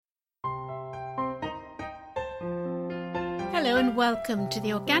Hello and welcome to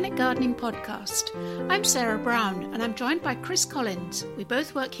the Organic Gardening Podcast. I'm Sarah Brown and I'm joined by Chris Collins. We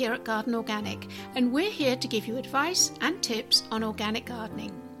both work here at Garden Organic and we're here to give you advice and tips on organic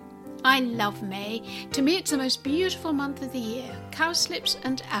gardening. I love May. To me it's the most beautiful month of the year. Cowslips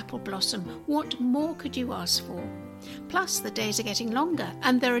and apple blossom. What more could you ask for? Plus the days are getting longer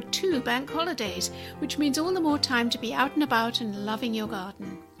and there are 2 bank holidays, which means all the more time to be out and about and loving your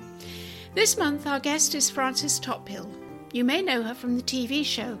garden. This month our guest is Frances Tophill. You may know her from the TV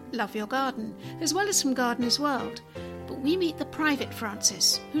show Love Your Garden, as well as from Gardener's World. But we meet the private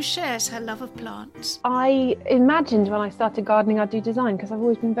Frances, who shares her love of plants. I imagined when I started gardening I'd do design because I've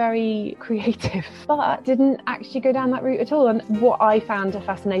always been very creative, but didn't actually go down that route at all. And what I found a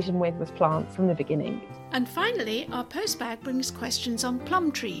fascination with was plants from the beginning. And finally, our postbag brings questions on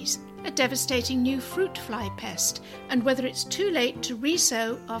plum trees, a devastating new fruit fly pest, and whether it's too late to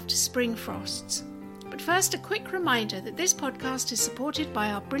re-sow after spring frosts. But first, a quick reminder that this podcast is supported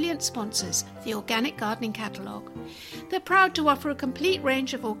by our brilliant sponsors, the Organic Gardening Catalogue. They're proud to offer a complete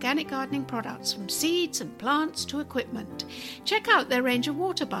range of organic gardening products, from seeds and plants to equipment. Check out their range of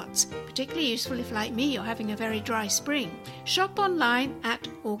water butts, particularly useful if, like me, you're having a very dry spring. Shop online at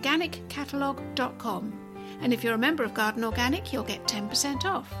organiccatalogue.com. And if you're a member of Garden Organic, you'll get 10%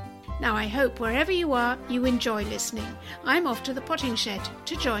 off. Now, I hope wherever you are, you enjoy listening. I'm off to the potting shed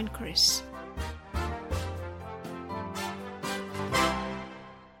to join Chris.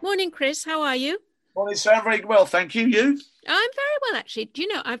 Morning, Chris. How are you? Morning, Sam. Very well, thank you. You? I'm very well, actually. Do you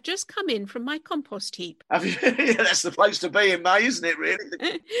know, I've just come in from my compost heap. Have you? Yeah, that's the place to be in May, isn't it,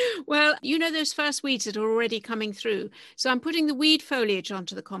 really? Well, you know those first weeds that are already coming through. So I'm putting the weed foliage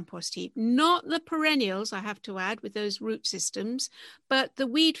onto the compost heap, not the perennials, I have to add, with those root systems, but the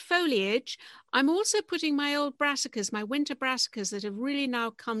weed foliage. I'm also putting my old brassicas, my winter brassicas that have really now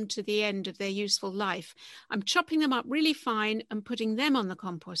come to the end of their useful life. I'm chopping them up really fine and putting them on the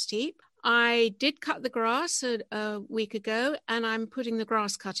compost heap. I did cut the grass a week ago and I'm putting the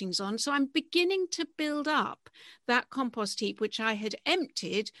grass cuttings on. So I'm beginning to build up that compost heap, which I had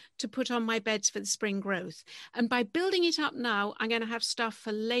emptied to put on my beds for the spring growth. And by building it up now, I'm going to have stuff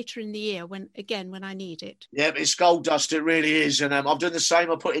for later in the year when I need it. Yeah, it's gold dust. It really is. And I've done the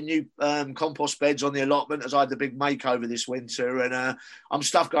same. I put in new compost beds on the allotment as I had the big makeover this winter. And I'm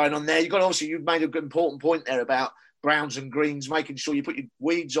stuff going on there. You've made a good important point there about browns and greens, making sure you put your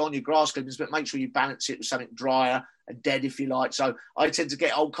weeds on, your grass clippings, but make sure you balance it with something drier and dead if you like. So I tend to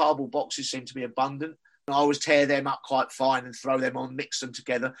get old cardboard boxes, seem to be abundant. I always tear them up quite fine and throw them on, mix them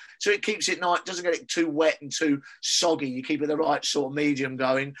together. So it keeps it nice, doesn't get it too wet and too soggy. You keep it the right sort of medium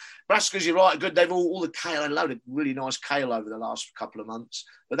going. Brassicas, you're right, good. They've all the kale, a load of really nice kale over the last couple of months,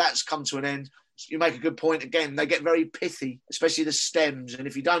 but that's come to an end. You make a good point. Again, they get very pithy, especially the stems. And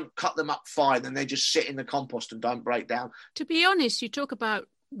if you don't cut them up fine, then they just sit in the compost and don't break down. To be honest, you talk about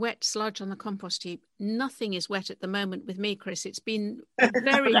wet sludge on the compost heap. Nothing is wet at the moment with me, Chris. It's been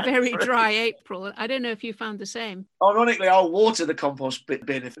very, very dry April. I don't know if you found the same. Ironically, I'll water the compost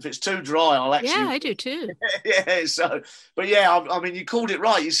bin. If it's too dry, I'll actually... Yeah, I do too. Yeah, but I mean, you called it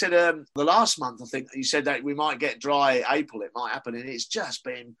right. You said the last month, I think, you said that we might get dry April. It might happen. And it's just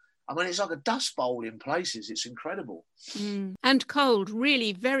been... I mean, it's like a dust bowl in places. It's incredible. And cold,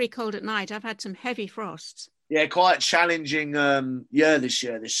 really very cold at night. I've had some heavy frosts. Yeah, quite challenging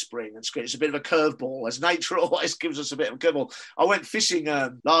this spring. It's a bit of a curveball, as nature always gives us a bit of a curveball. I went fishing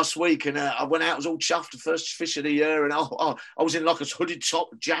last week and I went out, I was all chuffed, the first fish of the year, and I was in like a hooded top,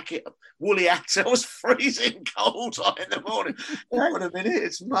 jacket, woolly hat. I was freezing cold in the morning. Hang on a minute,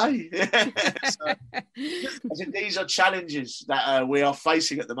 it's May. So, these are challenges that we are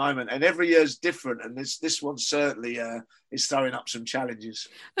facing at the moment, and every year is different, and this one certainly is throwing up some challenges.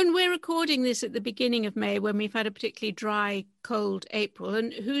 And we're recording this at the beginning of May when we've had a particularly dry, cold April.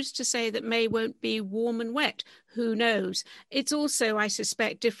 And who's to say that May won't be warm and wet? Who knows? It's also, I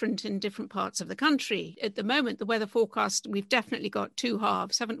suspect, different in different parts of the country. At the moment, the weather forecast, we've definitely got 2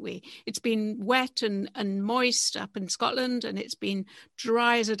 halves, haven't we? It's been wet and moist up in Scotland, and it's been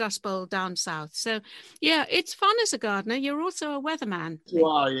dry as a dust bowl down south. So, yeah, it's fun as a gardener. You're also a weatherman.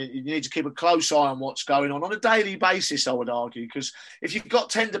 Well, you need to keep a close eye on what's going on a daily basis, I would argue, because if you've got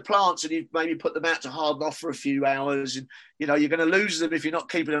tender plants and you've maybe put them out to harden off for a few hours, and you're going to lose them if you're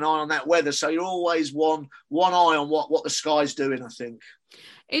not keeping an eye on that weather. So you're always one eye on what the sky's doing, I think.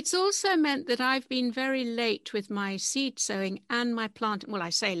 It's also meant that I've been very late with my seed sowing and my planting. Well, I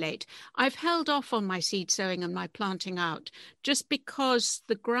say late. I've held off on my seed sowing and my planting out just because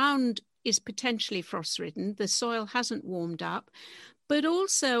the ground is potentially frost-ridden. The soil hasn't warmed up. But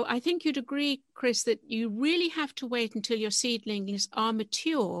also, I think you'd agree, Chris, that you really have to wait until your seedlings are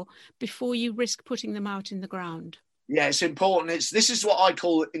mature before you risk putting them out in the ground. Yeah, it's important. This is what I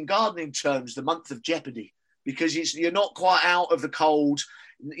call, in gardening terms, the month of jeopardy, because you're not quite out of the cold.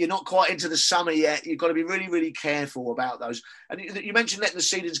 You're not quite into the summer yet. You've got to be really, really careful about those. And you mentioned letting the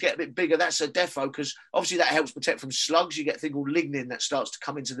seedlings get a bit bigger. That's a defo, because obviously that helps protect from slugs. You get a thing called lignin that starts to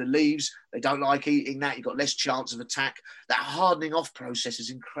come into the leaves. They don't like eating that. You've got less chance of attack. That hardening off process is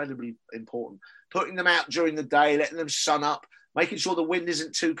incredibly important. Putting them out during the day, letting them sun up, making sure the wind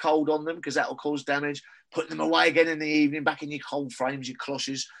isn't too cold on them, because that will cause damage. Putting them away again in the evening, back in your cold frames, your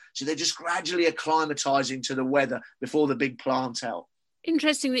cloches. So they're just gradually acclimatising to the weather before the big plant out.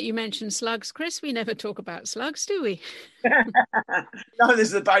 Interesting that you mentioned slugs, Chris. We never talk about slugs, do we? No,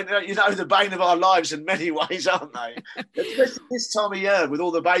 there's the bane of our lives in many ways, aren't they? Especially this time of year with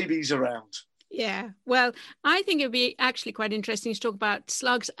all the babies around. Yeah, well, I think it would be actually quite interesting to talk about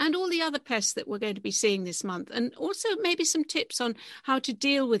slugs and all the other pests that we're going to be seeing this month, and also maybe some tips on how to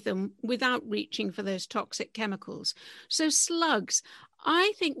deal with them without reaching for those toxic chemicals. So slugs,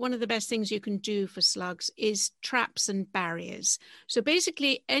 I think one of the best things you can do for slugs is traps and barriers. So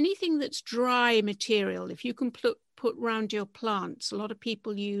basically anything that's dry material, if you can put around your plants. A lot of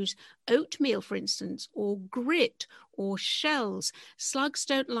people use oatmeal, for instance, or grit or shells. Slugs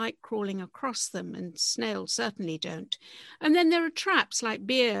don't like crawling across them, and snails certainly don't. And then there are traps like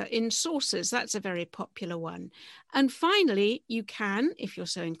beer in saucers. That's a very popular one. And finally, you can, if you're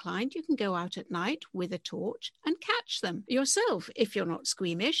so inclined, you can go out at night with a torch and catch them yourself if you're not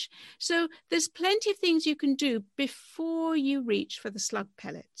squeamish. So there's plenty of things you can do before you reach for the slug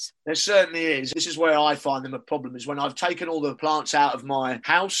pellets. There certainly is. This is where I find them a problem, is when I've taken all the plants out of my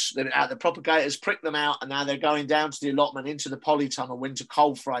house, they're out the propagators, pricked them out, and now they're going down to the allotment into the polytunnel, into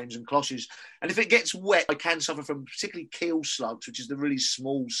cold frames and cloches. And if it gets wet, I can suffer from particularly keel slugs, which is the really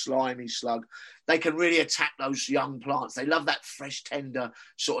small, slimy slug. They can really attack those young plants. They love that fresh, tender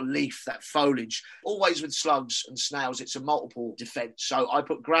sort of leaf, that foliage. Always with slugs and snails, it's a multiple defence. So I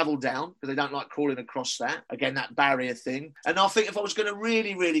put gravel down because they don't like crawling across that. Again, that barrier thing. And I think if I was going to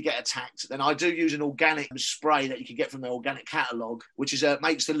really, really get attacked, then I do use an organic spray that you can get from the organic catalogue, which is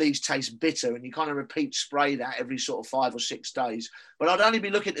makes the leaves taste bitter, and you kind of repeat spray that every sort of 5 or 6 days. But I'd only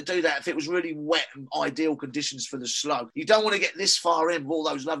be looking to do that if it was really wet and ideal conditions for the slug. You don't want to get this far in with all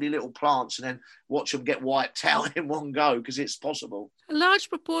those lovely little plants and then watch them get wiped out in one go, because it's possible. A large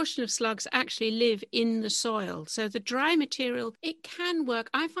proportion of slugs actually live in the soil. So the dry material, it can work.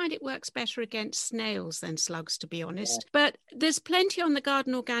 I find it works better against snails than slugs, to be honest. Yeah. But there's plenty on the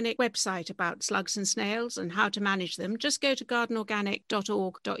Garden Organic website about slugs and snails and how to manage them. Just go to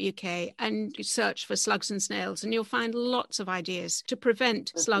gardenorganic.org.uk and search for slugs and snails, and you'll find lots of ideas to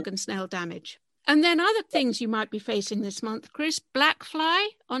prevent slug and snail damage. And then other things you might be facing this month, Chris, black fly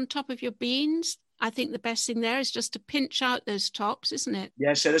on top of your beans. I think the best thing there is just to pinch out those tops, isn't it?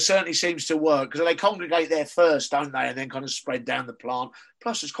 Yeah, so it certainly seems to work, because they congregate there first, don't they, and then kind of spread down the plant.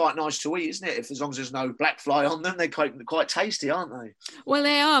 Plus, it's quite nice to eat, isn't it? As long as there's no black fly on them, they're quite tasty, aren't they? Well,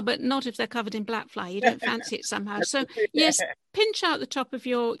 they are, but not if they're covered in black fly. You don't fancy it somehow. So, yes, pinch out the top of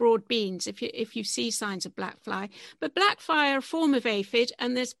your broad beans if you see signs of black fly. But black fly are a form of aphid,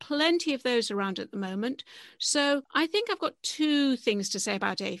 and there's plenty of those around at the moment. So I think I've got 2 things to say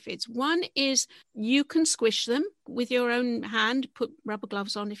about aphids. One is you can squish them with your own hand, put rubber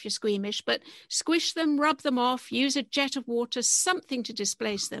gloves on if you're squeamish, but squish them, rub them off, use a jet of water, something to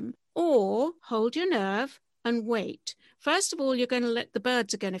displace them, or hold your nerve and wait. First of all, you're going to let the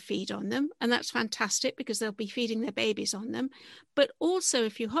birds are going to feed on them, and that's fantastic because they'll be feeding their babies on them. But also,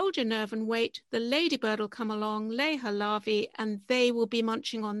 if you hold your nerve and wait, the ladybird will come along, lay her larvae, and they will be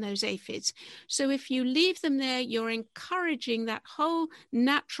munching on those aphids. So if you leave them there, you're encouraging that whole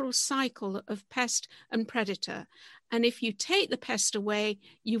natural cycle of pest and predator. And if you take the pest away,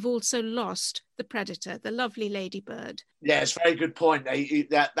 you've also lost the predator, the lovely ladybird. Yeah, it's a very good point.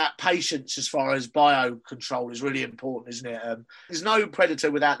 That patience as far as biocontrol is really important, isn't it? There's no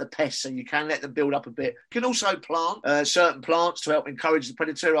predator without the pest, so you can let them build up a bit. You can also plant certain plants to help encourage the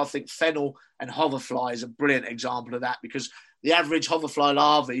predator. I think fennel and hoverfly is a brilliant example of that, because the average hoverfly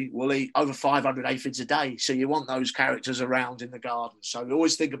larvae will eat over 500 aphids a day. So you want those characters around in the garden. So we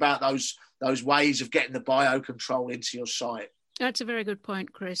always think about those ways of getting the biocontrol into your site. That's a very good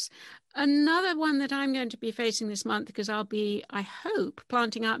point, Chris. Another one that I'm going to be facing this month, because I'll be, I hope,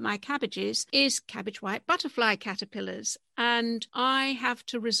 planting out my cabbages, is cabbage white butterfly caterpillars. And I have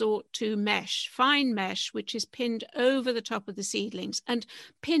to resort to mesh, fine mesh, which is pinned over the top of the seedlings and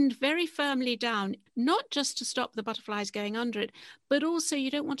pinned very firmly down, not just to stop the butterflies going under it, but also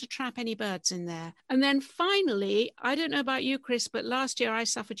you don't want to trap any birds in there. And then finally, I don't know about you, Chris, but last year I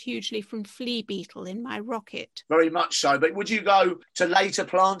suffered hugely from flea beetle in my rocket. Very much so. But would you go to later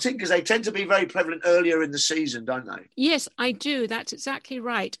planting? Because they they tend to be very prevalent earlier in the season, don't they? Yes, I do. That's exactly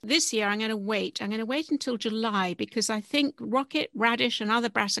right. This year I'm going to wait. I'm going to wait until July because I think rocket, radish and other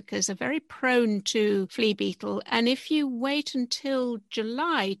brassicas are very prone to flea beetle. And if you wait until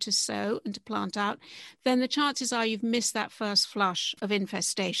July to sow and to plant out, then the chances are you've missed that first flush of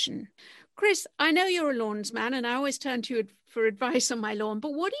infestation. Chris, I know you're a lawns man and I always turn to you for advice on my lawn,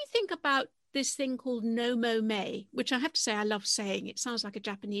 but what do you think about this thing called no mow May, which I have to say I love saying. It sounds like a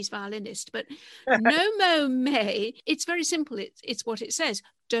Japanese violinist, but no mow May, it's very simple. It's what it says.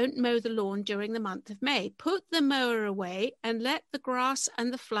 Don't mow the lawn during the month of May. Put the mower away and let the grass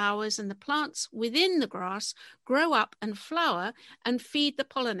and the flowers and the plants within the grass grow up and flower and feed the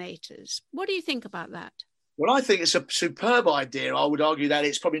pollinators. What do you think about that? Well, I think it's a superb idea. I would argue that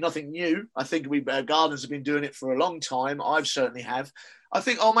it's probably nothing new. I think gardeners have been doing it for a long time. I've certainly have. I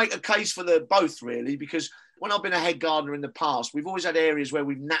think I'll make a case for the both, really, because when I've been a head gardener in the past, we've always had areas where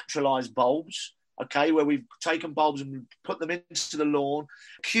we've naturalised bulbs, okay, where we've taken bulbs and put them into the lawn.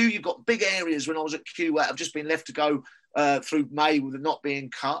 Kew, you've got big areas when I was at Kew where have just been left to go through May with them not being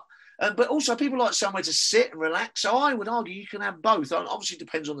cut. But also people like somewhere to sit and relax. So I would argue you can have both. Obviously, it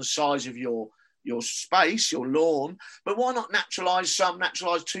depends on the size of your space, your lawn, but why not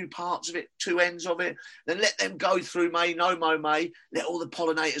naturalise two parts of it, two ends of it, then let them go through May, no mow May, let all the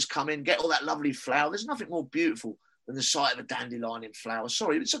pollinators come in, get all that lovely flower. There's nothing more beautiful than the sight of a dandelion in flower.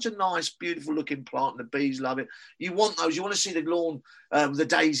 Sorry, it's such a nice, beautiful looking plant and the bees love it. You want those. You want to see the lawn with the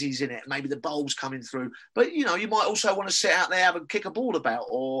daisies in it, maybe the bulbs coming through. But, you know, you might also want to sit out there, kick a ball about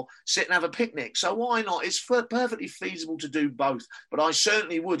or sit and have a picnic. So why not? It's perfectly feasible to do both. But I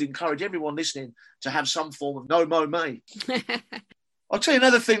certainly would encourage everyone listening to have some form of no mow May. I'll tell you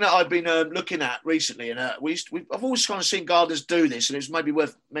another thing that I've been looking at recently, and I've always kind of seen gardeners do this, and it's maybe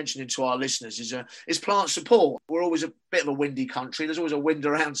worth mentioning to our listeners, is plant support. We're always a bit of a windy country. There's always a wind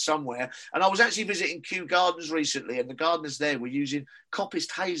around somewhere. And I was actually visiting Kew Gardens recently, and the gardeners there were using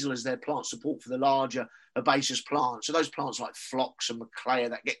coppiced hazel as their plant support for the larger herbaceous plants. So those plants like phlox and macleia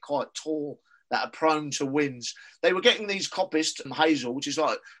that get quite tall, that are prone to winds. They were getting these coppiced hazel, which is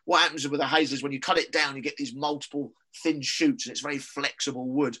like what happens with a hazel is when you cut it down, you get these multiple thin shoots and it's very flexible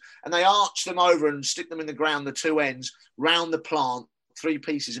wood. And they arch them over and stick them in the ground, the two ends, round the plant, 3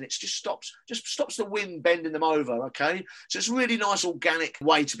 pieces, and it just stops the wind bending them over, okay? So it's a really nice organic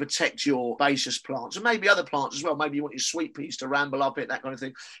way to protect your herbaceous plants and maybe other plants as well. Maybe you want your sweet peas to ramble up it, that kind of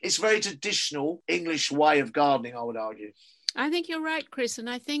thing. It's a very traditional English way of gardening, I would argue. I think you're right, Chris, and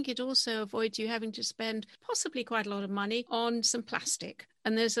I think it also avoids you having to spend possibly quite a lot of money on some plastic.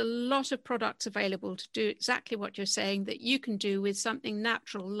 And there's a lot of products available to do exactly what you're saying that you can do with something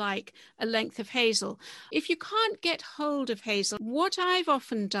natural like a length of hazel. If you can't get hold of hazel, what I've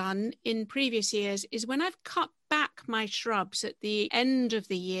often done in previous years is when I've cut back my shrubs at the end of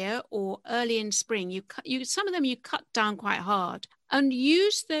the year or early in spring, some of them you cut down quite hard, and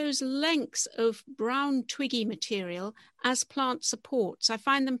use those lengths of brown twiggy material as plant supports. I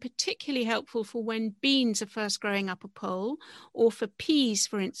find them particularly helpful for when beans are first growing up a pole, or for peas,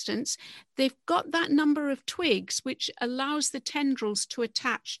 for instance. They've got that number of twigs which allows the tendrils to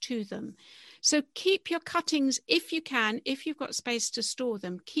attach to them. So keep your cuttings, if you can, if you've got space to store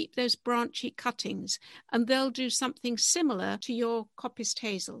them, keep those branchy cuttings and they'll do something similar to your coppiced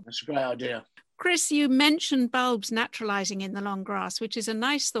hazel. That's a great idea. Chris, you mentioned bulbs naturalising in the long grass, which is a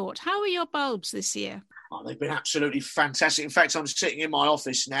nice thought. How are your bulbs this year? Oh, they've been absolutely fantastic. In fact, I'm sitting in my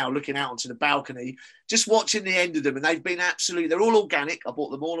office now looking out onto the balcony, just watching the end of them, and they've been they're all organic. I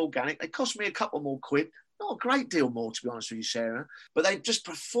bought them all organic. They cost me a couple more quid. Not a great deal more, to be honest with you, Sarah, but they just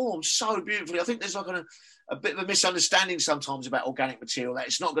perform so beautifully. I think there's like a bit of a misunderstanding sometimes about organic material, that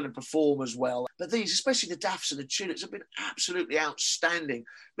it's not going to perform as well. But these, especially the daffs and the tulips, have been absolutely outstanding.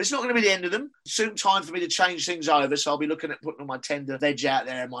 But it's not going to be the end of them. Soon time for me to change things over, so I'll be looking at putting all my tender veg out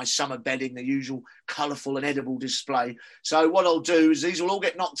there and my summer bedding, the usual colourful and edible display. So what I'll do is these will all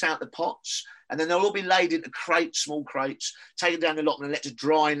get knocked out the pots, and then they'll all be laid into crates, small crates, taken down the allotment and let to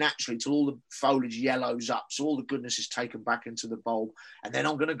dry naturally till all the foliage yellows up. So all the goodness is taken back into the bulb. And then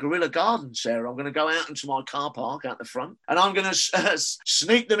I'm going to guerrilla garden, Sarah. I'm going to go out into my car park out the front, and I'm going to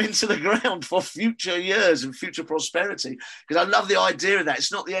sneak them into the ground for future years and future prosperity. Because I love the idea of that.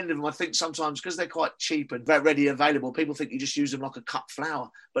 It's not the end of them. I think sometimes because they're quite cheap and very ready available, people think you just use them like a cut flower.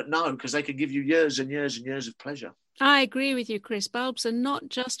 But no, because they can give you years and years and years of pleasure. I agree with you, Chris. Bulbs are not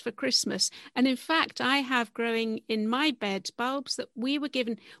just for Christmas. And in fact, I have growing in my bed bulbs that we were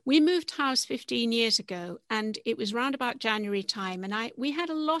given. We moved house 15 years ago, and it was round about January time. And we had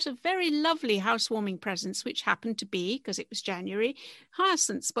a lot of very lovely housewarming presents, which happened to be, because it was January,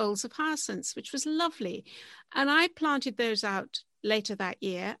 hyacinths, bowls of hyacinths, which was lovely. And I planted those out later that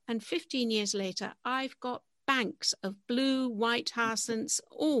year, and 15 years later, I've got banks of blue, white hyacinths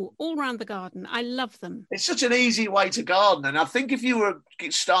all around the garden. I love them. It's such an easy way to garden. And I think if you were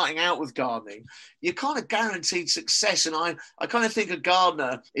starting out with gardening, you're kind of guaranteed success. And I kind of think a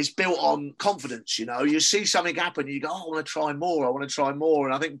gardener is built on confidence. You know, you see something happen, you go, oh, I want to try more. I want to try more.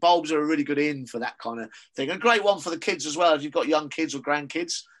 And I think bulbs are a really good in for that kind of thing. A great one for the kids as well. If you've got young kids or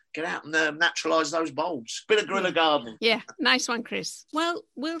grandkids, get out and naturalise those bulbs. Bit of guerrilla gardening. Yeah, nice one, Chris. Well,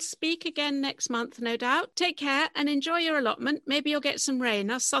 we'll speak again next month, no doubt. Take care and enjoy your allotment. Maybe you'll get some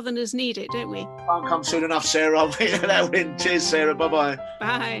rain. Us southerners need it, don't we? Can't come soon enough, Sarah. I'll be that win. Cheers, Sarah. Bye-bye.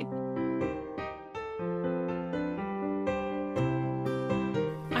 Bye.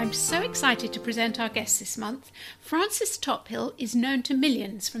 I'm so excited to present our guest this month. Frances Tophill is known to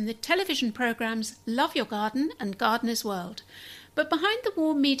millions from the television programmes Love Your Garden and Gardener's World. But behind the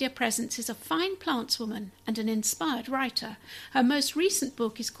warm media presence is a fine plantswoman and an inspired writer. Her most recent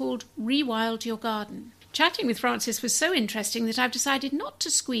book is called Rewild Your Garden. Chatting with Frances was so interesting that I've decided not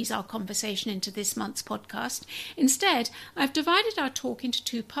to squeeze our conversation into this month's podcast. Instead, I've divided our talk into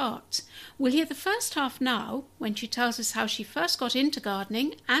two parts. We'll hear the first half now, when she tells us how she first got into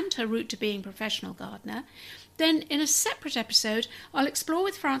gardening and her route to being a professional gardener. Then, in a separate episode, I'll explore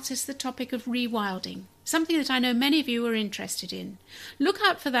with Frances the topic of rewilding, something that I know many of you are interested in. Look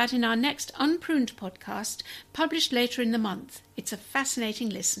out for that in our next Unpruned podcast, published later in the month. It's a fascinating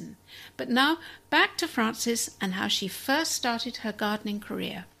listen. But now, back to Frances and how she first started her gardening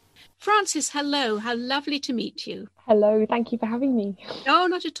career. Frances, hello. How lovely to meet you. Hello, thank you for having me. No,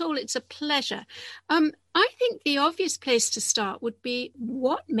 not at all. It's a pleasure. I think the obvious place to start would be,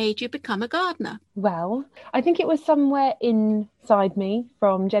 what made you become a gardener? Well, I think it was somewhere inside me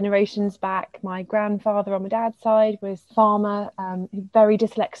from generations back. My grandfather on my dad's side was a farmer, very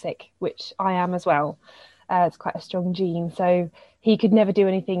dyslexic, which I am as well. It's quite a strong gene. So he could never do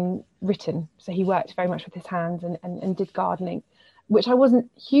anything written. So he worked very much with his hands and did gardening, which I wasn't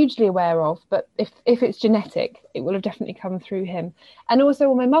hugely aware of, but if it's genetic, it will have definitely come through him. And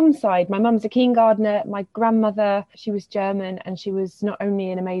also on my mum's side, my mum's a keen gardener. My grandmother, she was German, and she was not only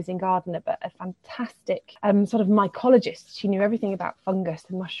an amazing gardener, but a fantastic sort of mycologist. She knew everything about fungus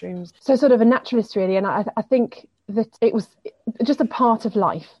and mushrooms. So sort of a naturalist, really. And I think that it was just a part of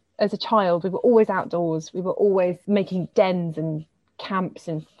life. As a child, we were always outdoors. We were always making dens and camps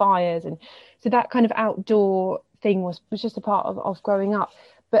and fires. And so that kind of outdoor thing was just a part of growing up.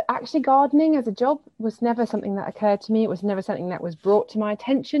 But actually gardening as a job was never something that occurred to me. It was never something that was brought to my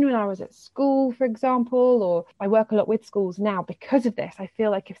attention when I was at school, for example, or I work a lot with schools now because of this. I feel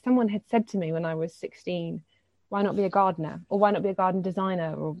like if someone had said to me when I was 16, why not be a gardener, or why not be a garden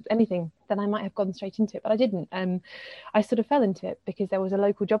designer or anything, then I might have gone straight into it, but I didn't. I sort of fell into it because there was a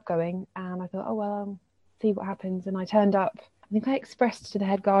local job going, and I thought, oh, well, I'll see what happens. And I turned up. I think I expressed to the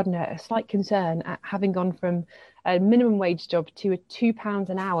head gardener a slight concern at having gone from a minimum wage job to a £2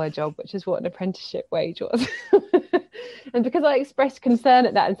 an hour job, which is what an apprenticeship wage was. And because I expressed concern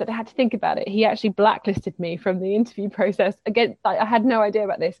at that and said I had to think about it, he actually blacklisted me from the interview process. Again, I had no idea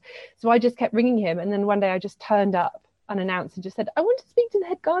about this. So I just kept ringing him. And then one day I just turned up unannounced and just said, I want to speak to the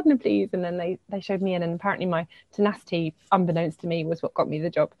head gardener, please. And then they showed me in, and apparently my tenacity, unbeknownst to me, was what got me the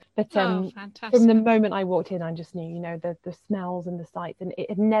job. But from the moment I walked in, I just knew, the smells and the sights, and it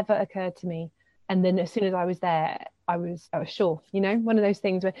had never occurred to me. And then as soon as I was there, I was sure, one of those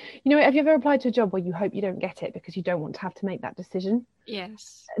things where, have you ever applied to a job where you hope you don't get it because you don't want to have to make that decision?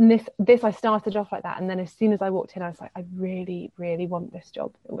 Yes. And this I started off like that. And then as soon as I walked in, I was like, I really, really want this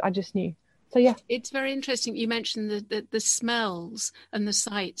job. I just knew. So, yeah. It's very interesting. You mentioned the smells and the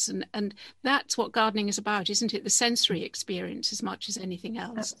sights, and that's what gardening is about, isn't it? The sensory experience as much as anything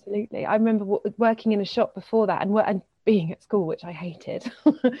else. Absolutely. I remember working in a shop before that and being at school, which I hated.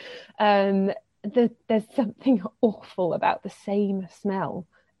 There's something awful about the same smell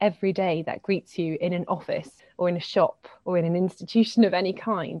every day that greets you in an office or in a shop or in an institution of any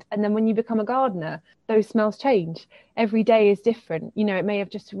kind. And then when you become a gardener, those smells change. Every day is different. It may have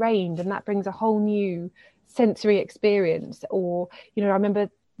just rained, and that brings a whole new sensory experience. Or, I remember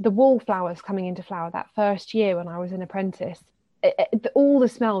the wallflowers coming into flower that first year when I was an apprentice. All the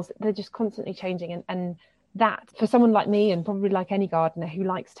smells, they're just constantly changing. And that, for someone like me, and probably like any gardener who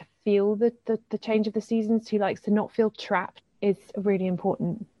likes to feel the change of the seasons, who likes to not feel trapped, is really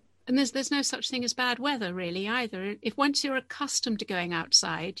important. And there's no such thing as bad weather really either. If once you're accustomed to going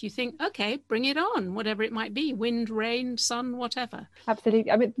outside, you think, okay, bring it on, whatever it might be, wind, rain, sun, whatever.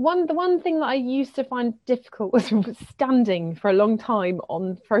 Absolutely. I mean, the one thing that I used to find difficult was standing for a long time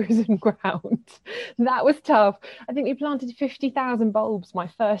on frozen ground. That was tough. I think we planted 50,000 bulbs my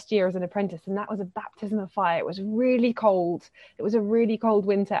first year as an apprentice, and that was a baptism of fire. It was really cold. It was a really cold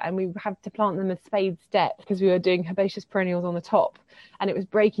winter, and we had to plant them with spades depth because we were doing herbaceous perennials on the top, and it was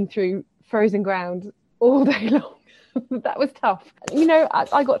breaking through frozen ground all day long. That was tough.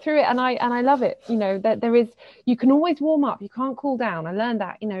 I got through it, and I love it. That there is, you can always warm up, you can't cool down. I learned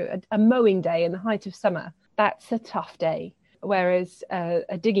that. A mowing day in the height of summer, that's a tough day, whereas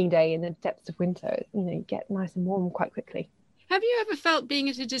a digging day in the depths of winter, you get nice and warm quite quickly. Have you ever felt being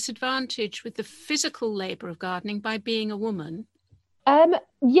at a disadvantage with the physical labour of gardening by being a woman?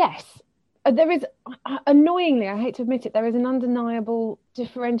 Yes. There is, annoyingly, I hate to admit it, there is an undeniable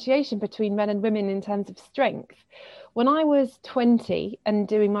differentiation between men and women in terms of strength. When I was 20 and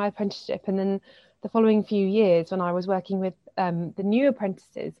doing my apprenticeship, and then the following few years when I was working with the new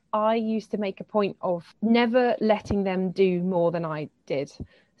apprentices, I used to make a point of never letting them do more than I did.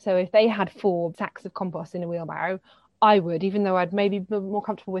 So if they had 4 sacks of compost in a wheelbarrow, I would, even though I'd maybe be more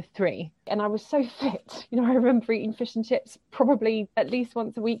comfortable with 3. And I was so fit. I remember eating fish and chips probably at least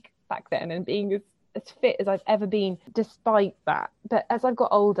once a week back then, and being as fit as I've ever been despite that. But as I've got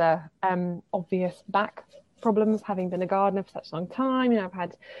older, obvious back problems, having been a gardener for such a long time, I've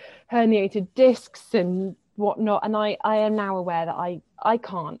had herniated discs and whatnot, and I am now aware that I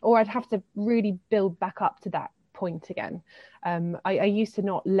can't, or I'd have to really build back up to that point again. I used to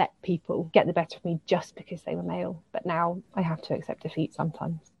not let people get the better of me just because they were male, but now I have to accept defeat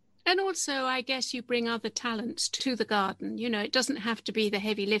sometimes. And also, I guess you bring other talents to the garden. It doesn't have to be the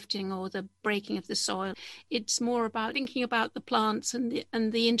heavy lifting or the breaking of the soil. It's more about thinking about the plants and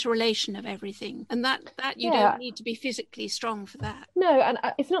the interrelation of everything. And that you don't need to be physically strong for that. No, and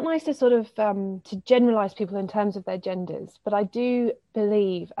it's not nice to sort of to generalize people in terms of their genders, but I do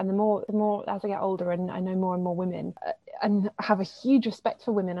believe, and the more as I get older and I know more and more women, and have a huge respect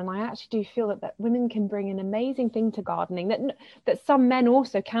for women, and I actually do feel that women can bring an amazing thing to gardening that some men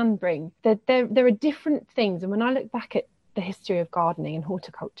also can bring. That there are different things, and when I look back at the history of gardening and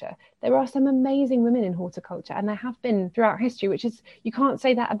horticulture, there are some amazing women in horticulture, and there have been throughout history, which is, you can't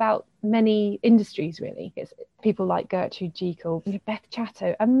say that about many industries really. It's people like Gertrude Jekyll, Beth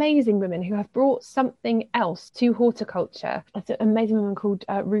Chatto, amazing women who have brought something else to horticulture. There's an amazing woman called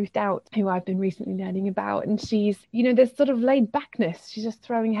Ruth Doubt, who I've been recently learning about, and she's, there's sort of laid backness. She's just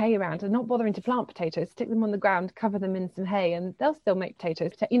throwing hay around and not bothering to plant potatoes, stick them on the ground, cover them in some hay, and they'll still make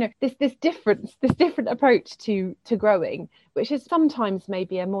potatoes. This different approach to growing, which is sometimes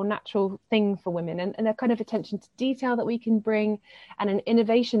maybe a more natural thing for women, and a kind of attention to detail that we can bring, and an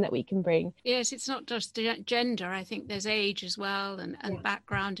innovation that we can bring. Yes, it's not just gender. I think there's age as well, and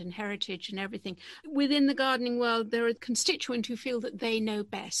background and heritage and everything. Within the gardening world, there are constituents who feel that they know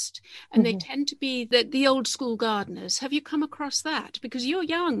best, and they tend to be the old school gardeners. Have you come across that? Because you're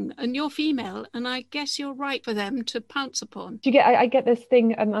young and you're female, and I guess you're right for them to pounce upon. Do you get? I get this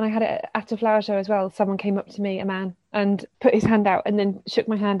thing, and I had it at a flower show as well. Someone came up to me, a man, and put his hand out and then shook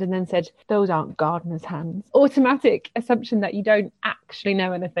my hand and then said, "Those aren't gardeners' hands." Automatic assumption that you don't actually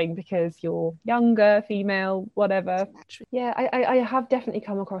know anything because you're younger, female, whatever. Yeah, I have definitely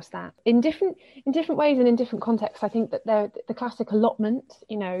come across that in different ways and in different contexts. I think that the classic allotment,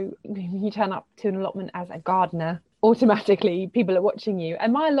 when you turn up to an allotment as a gardener, automatically people are watching you.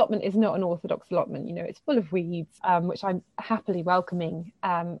 And my allotment is not an orthodox allotment. It's full of weeds, which I'm happily welcoming,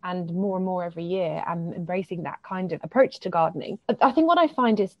 and more every year I'm embracing that kind of approach to gardening. I think what I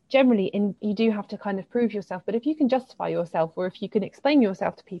find is generally you do have to kind of prove yourself, but if you can justify yourself, or if you can explain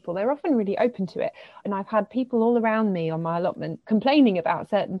yourself to people, they're often really open to it. And I've had people all around me on my allotment complaining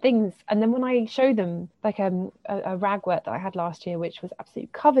about certain things, and then when I show them like a ragwort that I had last year, which was absolutely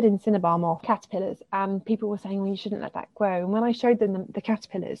covered in cinnabar moth caterpillars, and people were saying, well, you shouldn't let that grow. And when I showed them the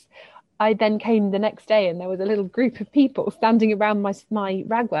caterpillars, I then came the next day and there was a little group of people standing around my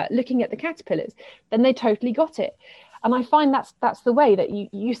ragwort looking at the caterpillars. Then they totally got it. And I find that's the way that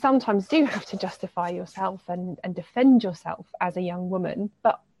you sometimes do have to justify yourself and defend yourself as a young woman,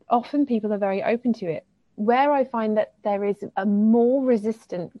 but often people are very open to it. Where I find that there is a more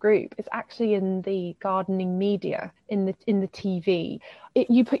resistant group is actually in the gardening media, in the TV.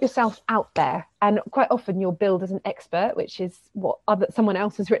 You put yourself out there, and quite often you're billed as an expert, which is what someone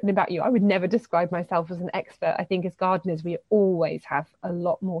else has written about you. I would never describe myself as an expert. I think as gardeners, we always have a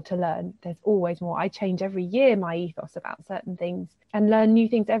lot more to learn. There's always more. I change every year my ethos about certain things and learn new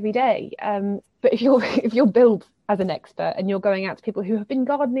things every day. But if you're billed as an expert and you're going out to people who have been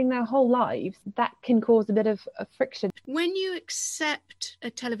gardening their whole lives, that can cause a bit of friction. When you accept a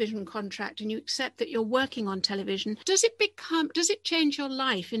television contract and you accept that you're working on television, does it change your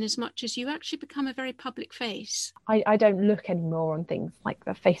life in as much as you actually become a very public face? I don't look anymore on things like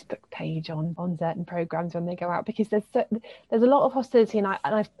the Facebook page on certain programs when they go out, because there's a lot of hostility, and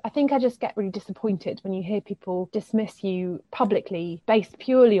I think I just get really disappointed when you hear people dismiss you publicly based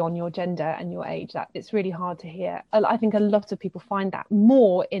purely on your gender and your age. That it's really hard to hear. I think a lot of people find that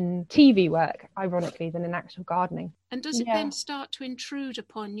more in TV work, ironically, than in actual gardening. And does it then start to intrude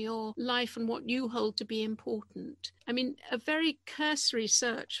upon your life and what you hold to be important? I mean, a very cursory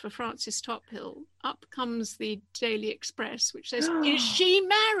search for Frances Tophill, up comes the Daily Express, which says, is she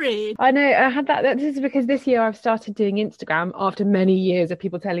married? I know, I had that. This is because this year I've started doing Instagram after many years of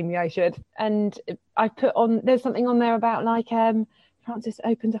people telling me I should. And I put on, there's something on there about like, Frances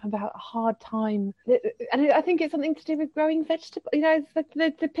opened up about a hard time, and I think it's something to do with growing vegetables. You know,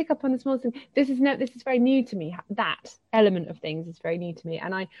 it's the pick up on the small thing. This is very new to me. That element of things is very new to me,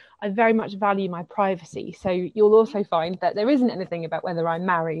 and I very much value my privacy. So you'll also find that there isn't anything about whether I'm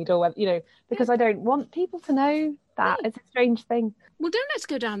married or whether, you know, because I don't want people to know that. It's a strange thing. Well, let's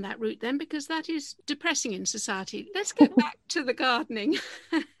go down that route then, because that is depressing in society. Let's get back to the gardening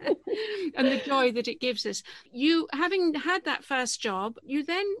and the joy that it gives us. You, having had that first job, you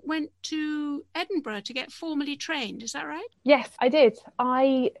then went to Edinburgh to get formally trained. Is that right? Yes, I did.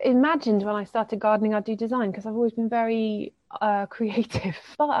 I imagined when I started gardening I'd do design, because I've always been very creative,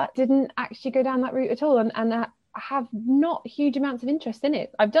 but didn't actually go down that route at all. And I have not huge amounts of interest in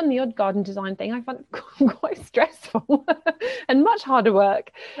it. I've done the odd garden design thing. I find it quite stressful and much harder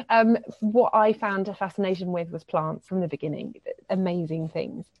work. What I found a fascination with was plants from the beginning, amazing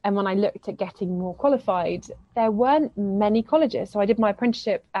things. And when I looked at getting more qualified, there weren't many colleges. So I did my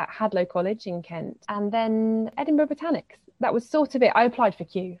apprenticeship at Hadlow College in Kent, and then Edinburgh Botanics. That was sort of it. I applied for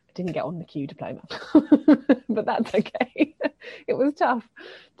Kew. I didn't get on the Kew diploma, but that's okay. It was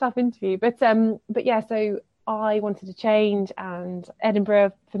tough interview. But yeah, so I wanted to change, and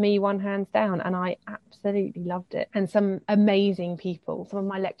Edinburgh for me won hands down, and I absolutely loved it. And some amazing people, some of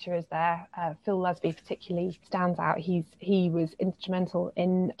my lecturers there, Phil Lusby particularly stands out. He was instrumental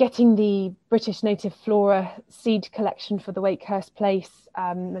in getting the British Native Flora seed collection for the Wakehurst Place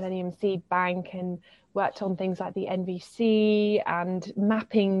Millennium Seed Bank, and worked on things like the NVC and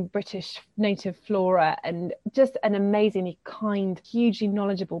mapping British native flora, and just an amazingly kind, hugely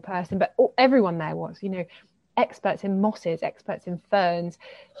knowledgeable person. But everyone there was, you know, experts in mosses, experts in ferns,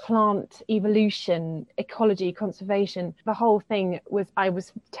 plant evolution, ecology, conservation. The whole thing was, I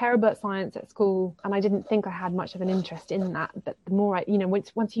was terrible at science at school, and I didn't think I had much of an interest in that. But the more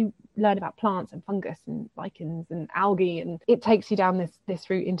once you learn about plants and fungus and lichens and algae, and it takes you down this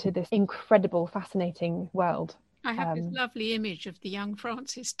route into this incredible, fascinating world. I have this lovely image of the young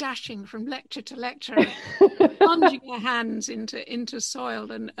Frances dashing from lecture to lecture, plunging her hands into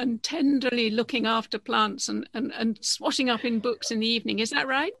soil and tenderly looking after plants and swatting up in books in the evening. Is that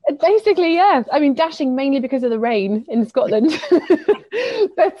right? Basically, yes. I mean, dashing mainly because of the rain in Scotland,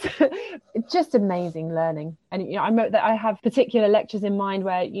 but just amazing learning. And you know, I have particular lectures in mind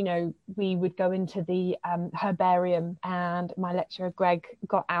where, you know, we would go into the herbarium, and my lecturer Greg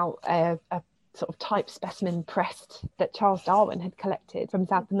got out a sort of type specimen pressed that Charles Darwin had collected from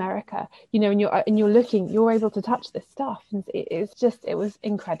South America, you know, and you're able to touch this stuff, and it was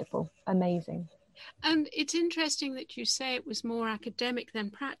incredible, amazing. And it's interesting that you say it was more academic than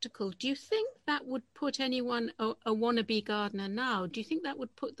practical. Do you think that would put anyone, a wannabe gardener now, do you think that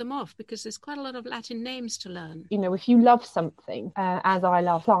would put them off? Because there's quite a lot of Latin names to learn. You know, if you love something, as I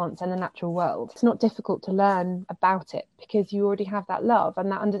love plants and the natural world, it's not difficult to learn about it, because you already have that love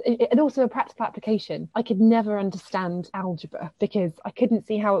and and also a practical application. I could never understand algebra because I couldn't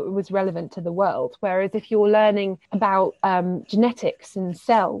see how it was relevant to the world. Whereas if you're learning about genetics and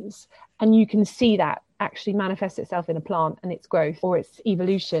cells, and you can see that actually manifest itself in a plant and its growth or its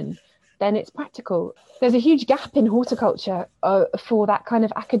evolution, then it's practical. There's a huge gap in horticulture for that kind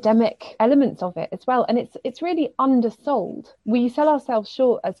of academic elements of it as well. And it's really undersold. We sell ourselves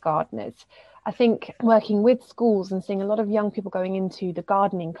short as gardeners. I think working with schools and seeing a lot of young people going into the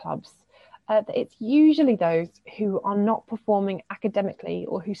gardening clubs, it's usually those who are not performing academically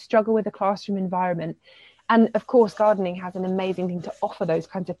or who struggle with the classroom environment. And of course, gardening has an amazing thing to offer those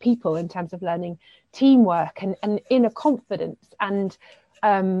kinds of people in terms of learning teamwork and inner confidence and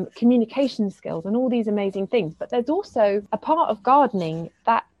communication skills and all these amazing things. But there's also a part of gardening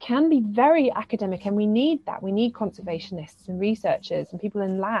that can be very academic, and we need that. We need conservationists and researchers and people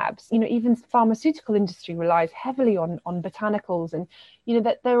in labs. Even pharmaceutical industry relies heavily on botanicals, and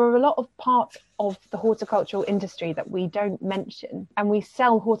that there are a lot of parts of the horticultural industry that we don't mention, and we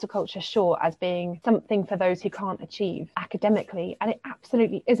sell horticulture short as being something for those who can't achieve academically, and it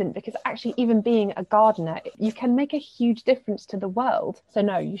absolutely isn't, because actually even being a gardener, you can make a huge difference to the world. So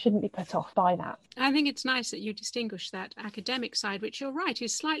no, you shouldn't be put off by that. I think it's nice that you distinguish that academic side, which you're right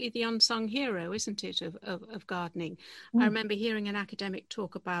is slightly the unsung hero, isn't it, of gardening. I remember hearing an academic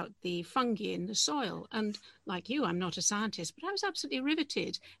talk about the fungi in the soil, and like you, I'm not a scientist, but I was absolutely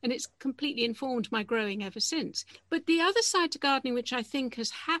riveted, and it's completely informed my growing ever since. But the other side to gardening, which I think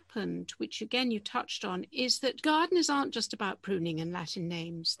has happened, which again you touched on, is that gardeners aren't just about pruning and Latin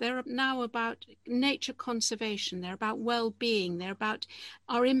names. They're now about nature conservation. They're about well-being. They're about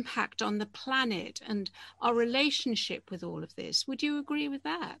our impact on the planet and our relationship with all of this. Would you agree with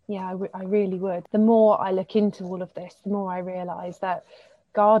that? Yeah, I really would. The more I look into all of this, the more I realise that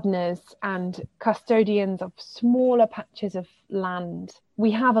gardeners and custodians of smaller patches of land,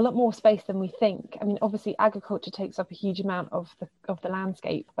 we have a lot more space than we think. I mean, obviously agriculture takes up a huge amount of the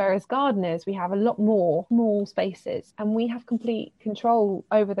landscape, whereas gardeners, we have a lot more small spaces, and we have complete control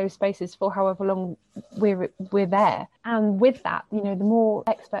over those spaces for however long we're there. And with that, the more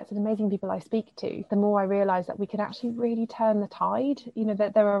experts and amazing people I speak to, the more I realise that we can actually really turn the tide.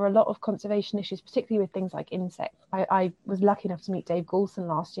 That there are a lot of conservation issues, particularly with things like insects. I was lucky enough to meet Dave Goulson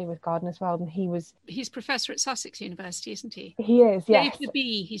last year with Gardeners World, and he's professor at Sussex University, isn't he? He is, yes. Dave the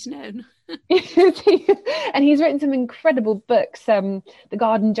Bee, he's known. And he's written some incredible books, The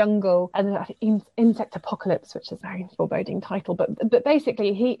Garden Jungle and Insect Apocalypse, which is a very foreboding title. But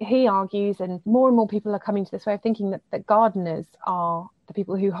basically, he argues, and more people are coming to this way of thinking, that gardeners are the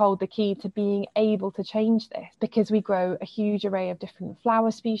people who hold the key to being able to change this, because we grow a huge array of different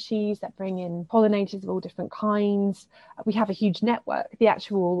flower species that bring in pollinators of all different kinds. We have a huge network. The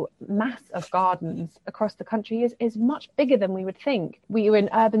actual mass of gardens across the country is much bigger than we would think. We are in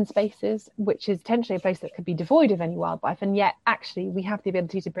urban spaces, which is potentially a place that could be devoid of any wildlife, and yet actually we have the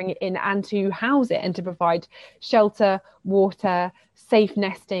ability to bring it in and to house it and to provide shelter, water, safe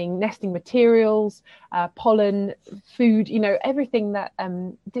nesting materials, pollen, food, everything that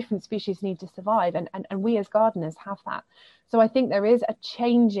different species need to survive, and we as gardeners have that. So I think there is a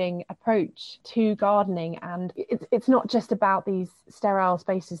changing approach to gardening, and it's not just about these sterile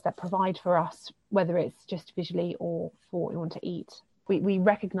spaces that provide for us, whether it's just visually or for what we want to eat. We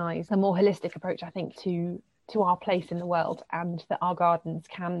recognise a more holistic approach, I think, to our place in the world, and that our gardens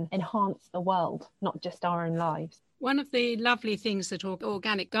can enhance the world, not just our own lives. One of the lovely things that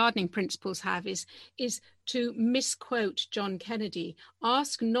organic gardening principles have is to misquote John Kennedy: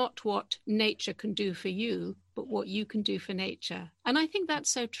 ask not what nature can do for you, but what you can do for nature. And I think that's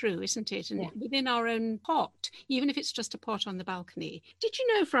so true, isn't it? And within our own pot, even if it's just a pot on the balcony. Did you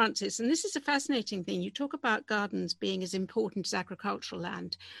know, Frances, and this is a fascinating thing, you talk about gardens being as important as agricultural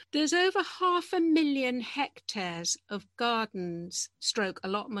land. There's over 500,000 hectares of gardens,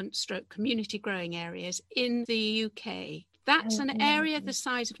 allotment, community growing areas in the UK. That's an area the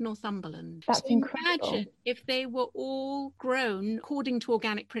size of Northumberland. That's incredible. Imagine if they were all grown according to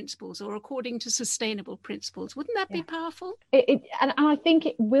organic principles or according to sustainable principles. Wouldn't that be powerful? And I think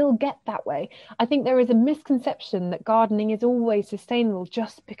it will get that way. I think there is a misconception that gardening is always sustainable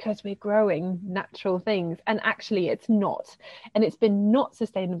just because we're growing natural things. And actually it's not. And it's been not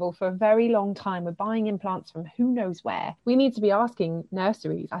sustainable for a very long time. We're buying in plants from who knows where. We need to be asking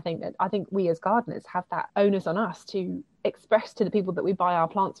nurseries. I think we as gardeners have that onus on us to express to the people that we buy our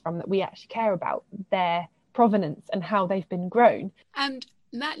plants from that we actually care about their provenance and how they've been grown. And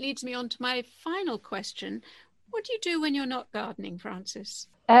that leads me on to my final question. What do you do when you're not gardening, Frances?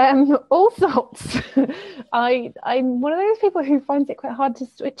 All sorts. I'm one of those people who finds it quite hard to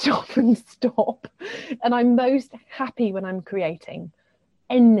switch off and stop, and I'm most happy when I'm creating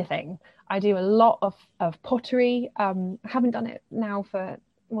anything. I do a lot of pottery. I haven't done it now since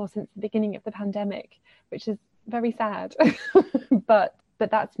the beginning of the pandemic, which is very sad. but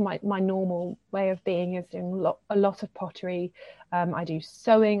that's my normal way of being, is doing a lot of pottery. I do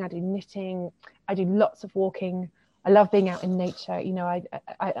sewing, I do knitting, I do lots of walking. I love being out in nature.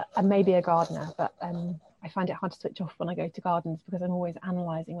 I may be a gardener, but I find it hard to switch off when I go to gardens, because I'm always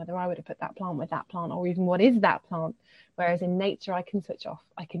analysing whether I would have put that plant with that plant, or even what is that plant. Whereas in nature, I can switch off.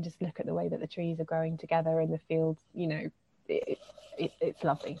 I can just look at the way that the trees are growing together in the fields. It's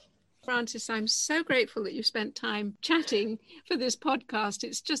lovely. Frances, I'm so grateful that you spent time chatting for this podcast.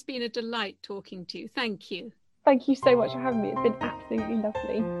 It's just been a delight talking to you. Thank you. Thank you so much for having me. It's been absolutely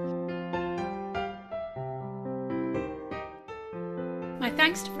lovely. My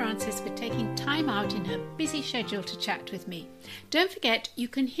Thanks to Frances for taking time out in her busy schedule to chat with me. Don't forget, you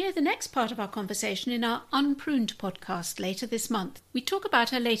can hear the next part of our conversation in our Unpruned podcast later this month. We talk about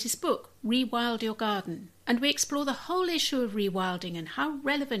her latest book, Rewild Your Garden, and we explore the whole issue of rewilding and how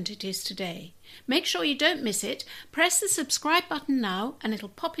relevant it is today. Make sure you don't miss it. Press the subscribe button now and it'll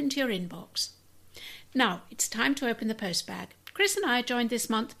pop into your inbox. Now, it's time to open the postbag. Chris and I are joined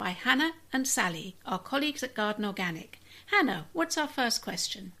this month by Hannah and Sally, our colleagues at Garden Organic. Hannah, what's our first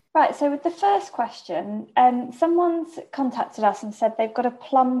question? Right, so with the first question, someone's contacted us and said they've got a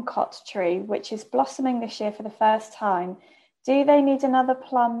plum cot tree which is blossoming this year for the first time. Do they need another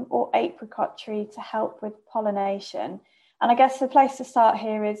plum or apricot tree to help with pollination? And I guess the place to start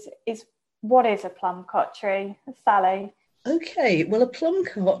here is what is a plum cot tree? Sally? Okay, well, a plum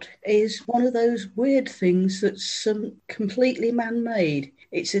cot is one of those weird things that's completely man-made.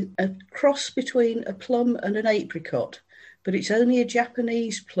 It's a cross between a plum and an apricot, but it's only a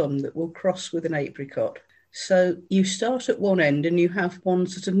Japanese plum that will cross with an apricot. So you start at one end and you have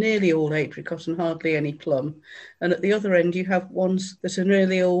ones that are nearly all apricot and hardly any plum. And at the other end, you have ones that are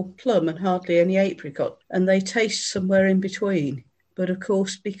nearly all plum and hardly any apricot. And they taste somewhere in between. But of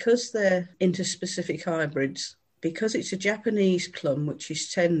course, because they're interspecific hybrids, because it's a Japanese plum, which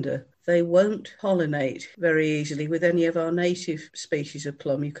is tender, they won't pollinate very easily with any of our native species of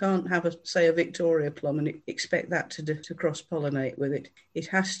plum. You can't have, a Victoria plum and expect that to cross-pollinate with it. It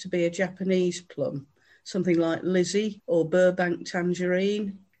has to be a Japanese plum, something like Lizzie or Burbank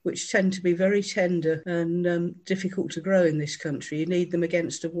tangerine, which tend to be very tender and difficult to grow in this country. You need them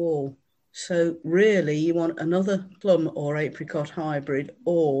against a wall. So really, you want another plum or apricot hybrid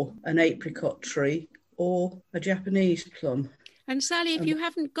or an apricot tree or a Japanese plum. And Sally, if you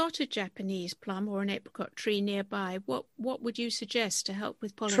haven't got a Japanese plum or an apricot tree nearby, what would you suggest to help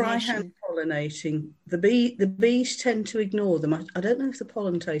with pollination? Try hand pollinating. The bees tend to ignore them. I don't know if the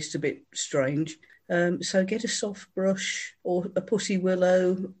pollen tastes a bit strange. So get a soft brush or a pussy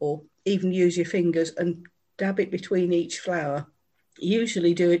willow, or even use your fingers and dab it between each flower.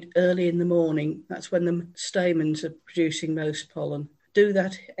 Usually do it early in the morning. That's when the stamens are producing most pollen. Do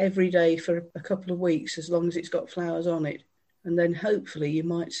that every day for a couple of weeks, as long as it's got flowers on it. And then hopefully you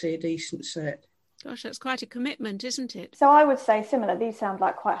might see a decent set. Gosh, that's quite a commitment, isn't it? So I would say similar. These sound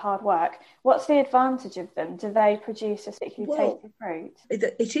like quite hard work. What's the advantage of them? Do they produce a particularly tasty fruit?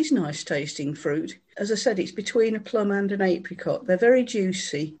 It is nice tasting fruit. As I said, it's between a plum and an apricot. They're very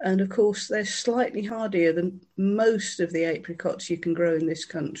juicy. And of course, they're slightly hardier than most of the apricots you can grow in this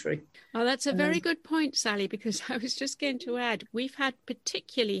country. Oh, that's a very good point, Sally, because I was just going to add, we've had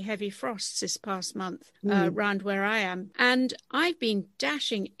particularly heavy frosts this past month around where I am. And I've been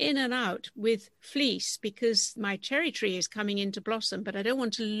dashing in and out with fleece because my cherry tree is coming into blossom, but I don't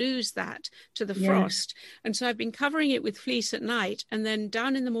want to lose that to the frost. And so I've been covering it with fleece at night and then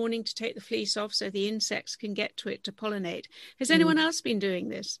down in the morning to take the fleece off so the insects can get to it to pollinate. Has anyone else been doing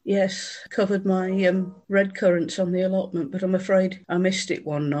this? Yes, covered my red currants on the allotment, but I'm afraid I missed it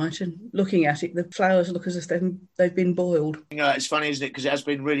one night. And looking at it, the flowers look as if they've been boiled. It's funny, isn't it? Because it has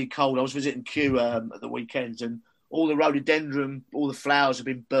been really cold. I was visiting Kew at the weekend, and all the rhododendron, all the flowers have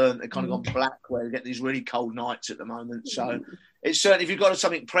been burnt. They've kind of gone black where we get these really cold nights at the moment. So it's certainly, if you've got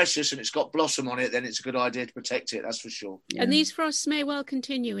something precious and it's got blossom on it, then it's a good idea to protect it, that's for sure. Yeah. And these frosts may well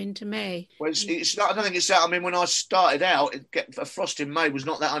continue into May. Well, it's not, I don't think it's that. I mean, when I started out, a frost in May was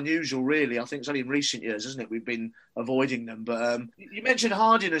not that unusual, really. I think it's only in recent years, isn't it? We've been avoiding them. But you mentioned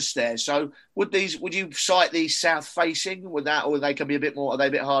hardiness there. So would you cite these south facing with that, or they can be a bit more? Are they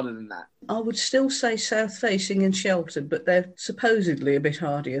a bit harder than that? I would still say south facing and sheltered, but they're supposedly a bit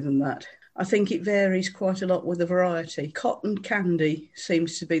hardier than that. I think it varies quite a lot with the variety. Cotton candy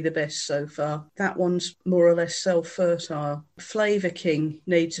seems to be the best so far. That one's more or less self-fertile. Flavour King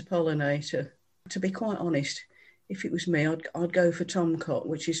needs a pollinator. To be quite honest, if it was me, I'd go for tomcot,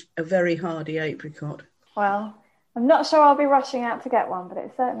 which is a very hardy apricot. Well, I'm not sure I'll be rushing out to get one, but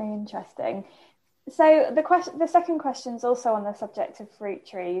it's certainly interesting. So the second question is also on the subject of fruit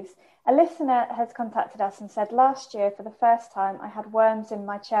trees. A listener has contacted us and said, last year, for the first time, I had worms in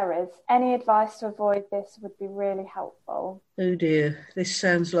my cherries. Any advice to avoid this would be really helpful. Oh dear, this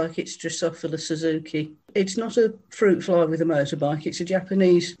sounds like it's Drosophila Suzuki. It's not a fruit fly with a motorbike, it's a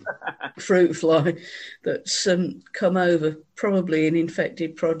Japanese fruit fly that's come over, probably in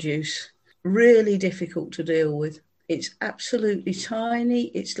infected produce. Really difficult to deal with. It's absolutely tiny.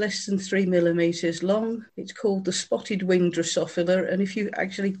 It's less than 3 millimetres long. It's called the spotted winged Drosophila, and if you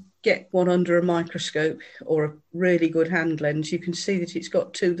actually get one under a microscope or a really good hand lens, you can see that it's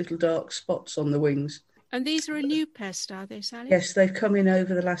got two little dark spots on the wings. And these are a new pest, are they, Sally? Yes, they've come in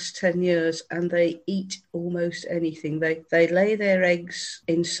over the last 10 years and they eat almost anything. They lay their eggs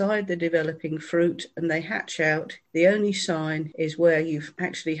inside the developing fruit and they hatch out. The only sign is where you've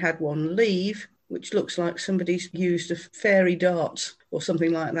actually had one leave, which looks like somebody's used a fairy dart or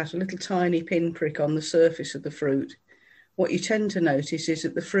something like that, a little tiny pinprick on the surface of the fruit. What you tend to notice is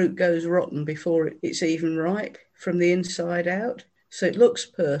that the fruit goes rotten before it's even ripe from the inside out. So it looks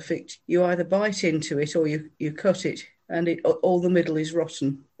perfect. You either bite into it or you cut it and all the middle is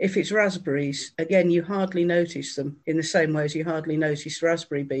rotten. If it's raspberries, again, you hardly notice them in the same way as you hardly notice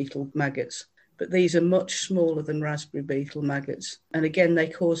raspberry beetle maggots. But these are much smaller than raspberry beetle maggots. And again, they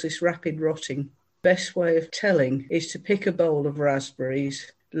cause this rapid rotting. Best way of telling is to pick a bowl of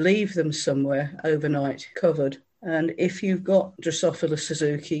raspberries, leave them somewhere overnight covered. And if you've got Drosophila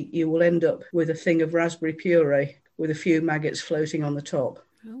Suzuki, you will end up with a thing of raspberry puree with a few maggots floating on the top.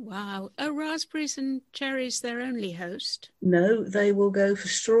 Oh, wow. Are raspberries and cherries their only host? No, they will go for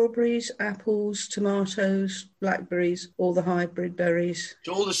strawberries, apples, tomatoes, blackberries, all the hybrid berries.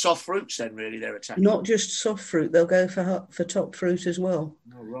 So all the soft fruits then, really, they're attacking? Not just soft fruit, they'll go for top fruit as well.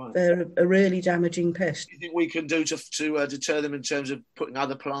 Oh, right. They're a really damaging pest. Do you think we can do to deter them in terms of putting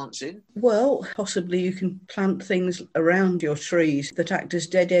other plants in? Well, possibly you can plant things around your trees that act as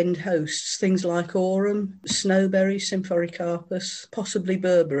dead-end hosts, things like aurum, snowberry, symphoricarpus, possibly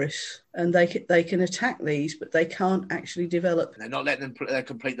berberis. And they can attack these, but they can't actually develop. And they're not letting them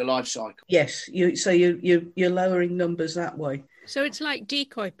complete the life cycle. Yes, you're lowering numbers that way. So it's like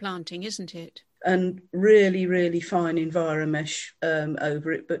decoy planting, isn't it? And really, really fine enviromesh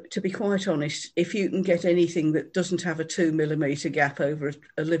over it. But to be quite honest, if you can get anything that doesn't have a 2 millimetre gap over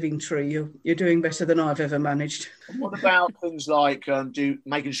a living tree, you're doing better than I've ever managed. And what about things like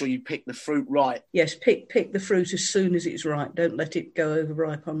making sure you pick the fruit right? Yes, pick the fruit as soon as it's ripe. Don't let it go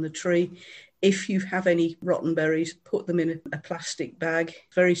overripe on the tree. If you have any rotten berries, put them in a plastic bag,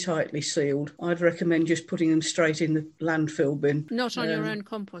 very tightly sealed. I'd recommend just putting them straight in the landfill bin. Not on your own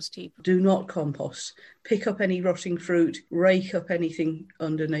compost heap. Do not compost. Pick up any rotting fruit, rake up anything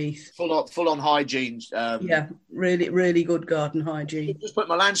underneath. Full on hygiene. Yeah, really, really good garden hygiene. Just put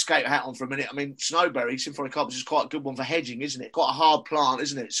my landscape hat on for a minute. I mean, snowberry, symphoricarpus, is quite a good one for hedging, isn't it? Quite a hard plant,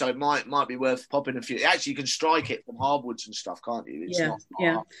 isn't it? So it might be worth popping a few. Actually, you can strike it from hardwoods and stuff, can't you? It's not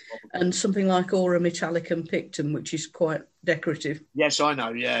hard. And something like Aurum italicum pictum, which is quite decorative. Yes, I know.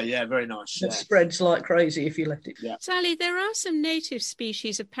 Yeah, very nice. It spreads like crazy if you let it. Yeah. Sally, there are some native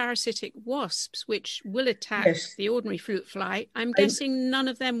species of parasitic wasps which will attack the ordinary fruit fly. I'm guessing none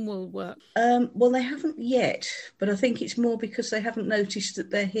of them will work. Well, they haven't yet, but I think it's more because they haven't noticed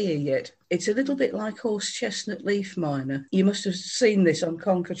that they're here yet. It's a little bit like horse chestnut leaf miner. You must have seen this on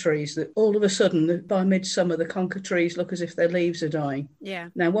conker trees, that all of a sudden, by midsummer, the conker trees look as if their leaves are dying. Yeah.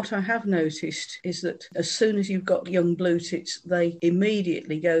 Now, what I have noticed is that as soon as you've got young blue tits, they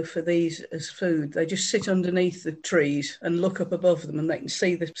immediately go for these as food. They just sit underneath the trees and look up above them, and they can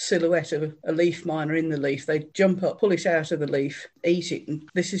see the silhouette of a leaf miner in the leaf. They jump up, pull it out of the leaf, eat it, and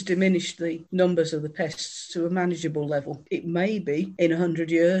this has diminished the numbers of the pests to a manageable level. It may be in 100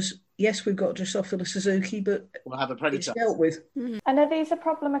 years. Yes, we've got Drosophila Suzuki, but we'll have a predator. It's dealt with. Mm-hmm. And are these a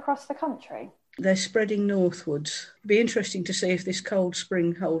problem across the country? They're spreading northwards. It'd be interesting to see if this cold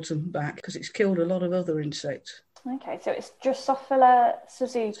spring holds them back, because it's killed a lot of other insects. Okay, so it's Drosophila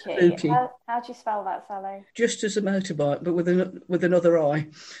Suzuki. How do you spell that, Sally? Just as a motorbike, but with another eye.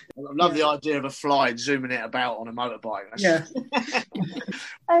 I love the idea of a fly zooming it about on a motorbike. Yeah.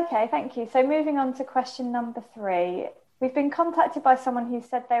 Okay, thank you. So moving on to question number 3. We've been contacted by someone who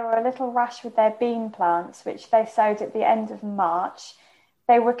said they were a little rash with their bean plants, which they sowed at the end of March.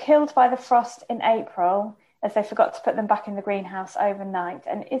 They were killed by the frost in April, as they forgot to put them back in the greenhouse overnight.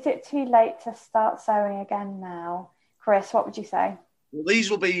 And is it too late to start sowing again now? Chris, what would you say? Well, these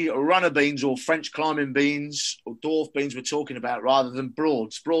will be runner beans or French climbing beans or dwarf beans we're talking about, rather than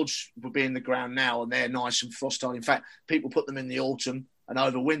broads. Broads will be in the ground now and they're nice and frostile. In fact, people put them in the autumn and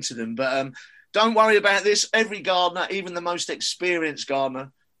overwinter them. But don't worry about this. Every gardener, even the most experienced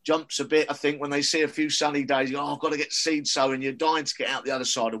gardener, jumps a bit, I think, when they see a few sunny days. I've got to get seed sowing. You're dying to get out the other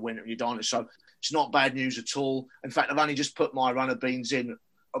side of winter and you're dying to sow. It's not bad news at all. In fact, I've only just put my runner beans in.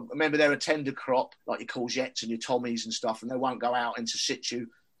 Remember, they're a tender crop, like your courgettes and your tommies and stuff, and they won't go out into situ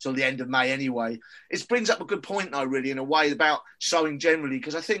till the end of May anyway. It brings up a good point, though, really, in a way, about sowing generally,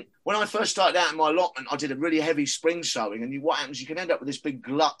 because I think when I first started out in my allotment, I did a really heavy spring sowing, and what happens, you can end up with this big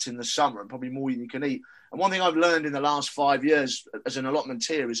glut in the summer, and probably more than you can eat. And one thing I've learned in the last 5 years as an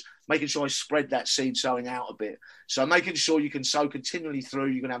allotmenteer is making sure I spread that seed sowing out a bit. So making sure you can sow continually through,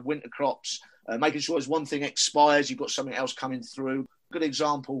 you can have winter crops, making sure as one thing expires, you've got something else coming through. A good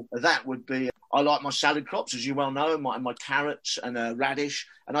example of that would be I like my salad crops, as you well know, and my carrots and radish,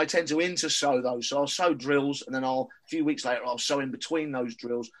 and I tend to intersow those. So I'll sow drills, and then a few weeks later, I'll sow in between those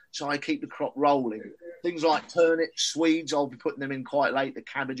drills, so I keep the crop rolling. Things like turnips, Swedes, I'll be putting them in quite late, the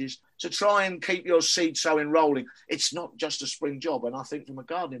cabbages. So try and keep your seed sowing rolling. It's not just a spring job, and I think from a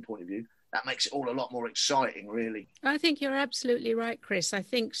gardening point of view, that makes it all a lot more exciting, really. I think you're absolutely right, Chris. I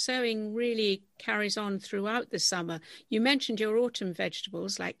think sowing really carries on throughout the summer. You mentioned your autumn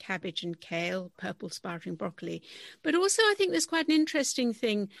vegetables like cabbage and kale, purple sprouting broccoli. But also I think there's quite an interesting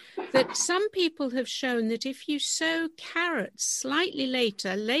thing that some people have shown that if you sow carrots slightly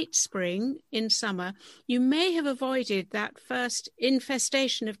later, late spring in summer, you may have avoided that first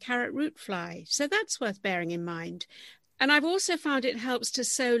infestation of carrot root fly. So that's worth bearing in mind. And I've also found it helps to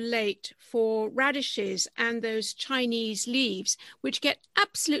sow late for radishes and those Chinese leaves, which get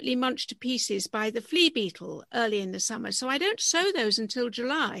absolutely munched to pieces by the flea beetle early in the summer. So I don't sow those until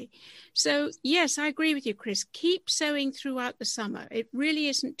July. So yes, I agree with you, Chris. Keep sowing throughout the summer. It really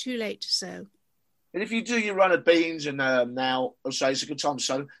isn't too late to sow. And if you do your run of beans and now, I'll say it's a good time to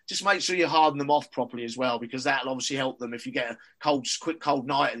sow, just make sure you harden them off properly as well, because that'll obviously help them if you get a quick cold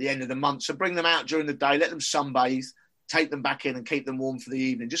night at the end of the month. So bring them out during the day, let them sunbathe, take them back in and keep them warm for the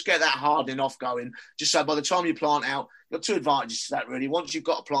evening. Just get that hardening off going. Just so by the time you plant out, you've got two advantages to that, really. Once you've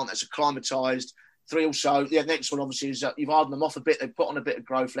got a plant that's acclimatised, three also, the next one obviously is you've hardened them off a bit, they've put on a bit of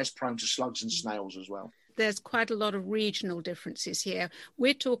growth, less prone to slugs and snails as well. There's quite a lot of regional differences here.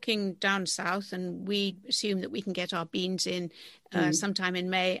 We're talking down south, and we assume that we can get our beans in sometime in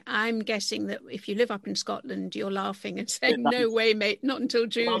May. I'm guessing that if you live up in Scotland, you're laughing and saying, no way, mate, not until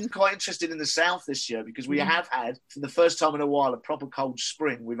June. I was quite interested in the south this year because we have had, for the first time in a while, a proper cold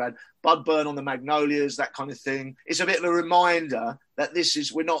spring. We've had bud burn on the magnolias, that kind of thing. It's a bit of a reminder that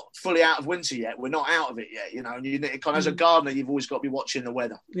we're not fully out of winter yet. We're not out of it yet, you know. And as a gardener, you've always got to be watching the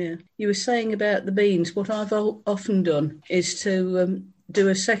weather. Yeah. You were saying about the beans. What I've often done is to do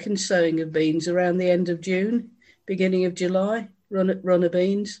a second sowing of beans around the end of June, beginning of July, run of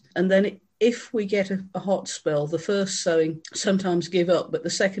beans. And then if we get a hot spell, the first sowing sometimes give up, but the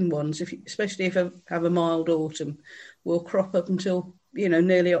second ones, especially if I have a mild autumn, will crop up until,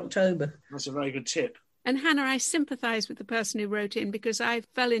 nearly October. That's a very good tip. And Hannah, I sympathise with the person who wrote in, because I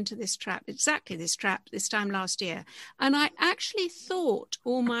fell into exactly this trap this time last year. And I actually thought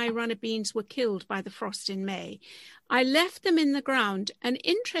all my runner beans were killed by the frost in May. I left them in the ground, and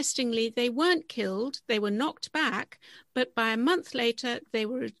interestingly, they weren't killed. They were knocked back, but by a month later, they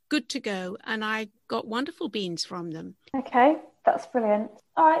were good to go, and I got wonderful beans from them. Okay, that's brilliant.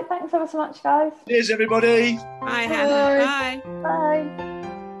 All right, thanks ever so much, guys. Cheers, everybody. Bye, Hannah. Bye. Bye.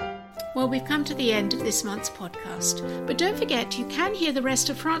 Well, we've come to the end of this month's podcast, but don't forget you can hear the rest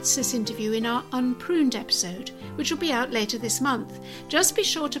of Frances' interview in our Unpruned episode, which will be out later this month. Just be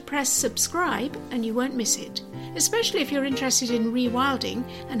sure to press subscribe and you won't miss it, especially if you're interested in rewilding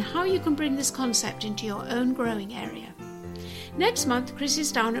and how you can bring this concept into your own growing area. Next month, Chris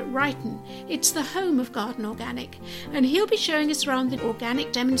is down at Ryton. It's the home of Garden Organic, and he'll be showing us around the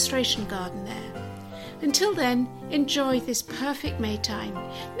organic demonstration garden there. Until then, enjoy this perfect Maytime.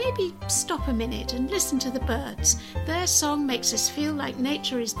 Maybe stop a minute and listen to the birds. Their song makes us feel like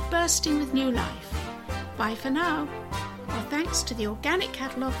nature is bursting with new life. Bye for now. Our thanks to the Organic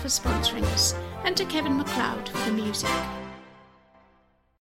Catalogue for sponsoring us, and to Kevin MacLeod for the music.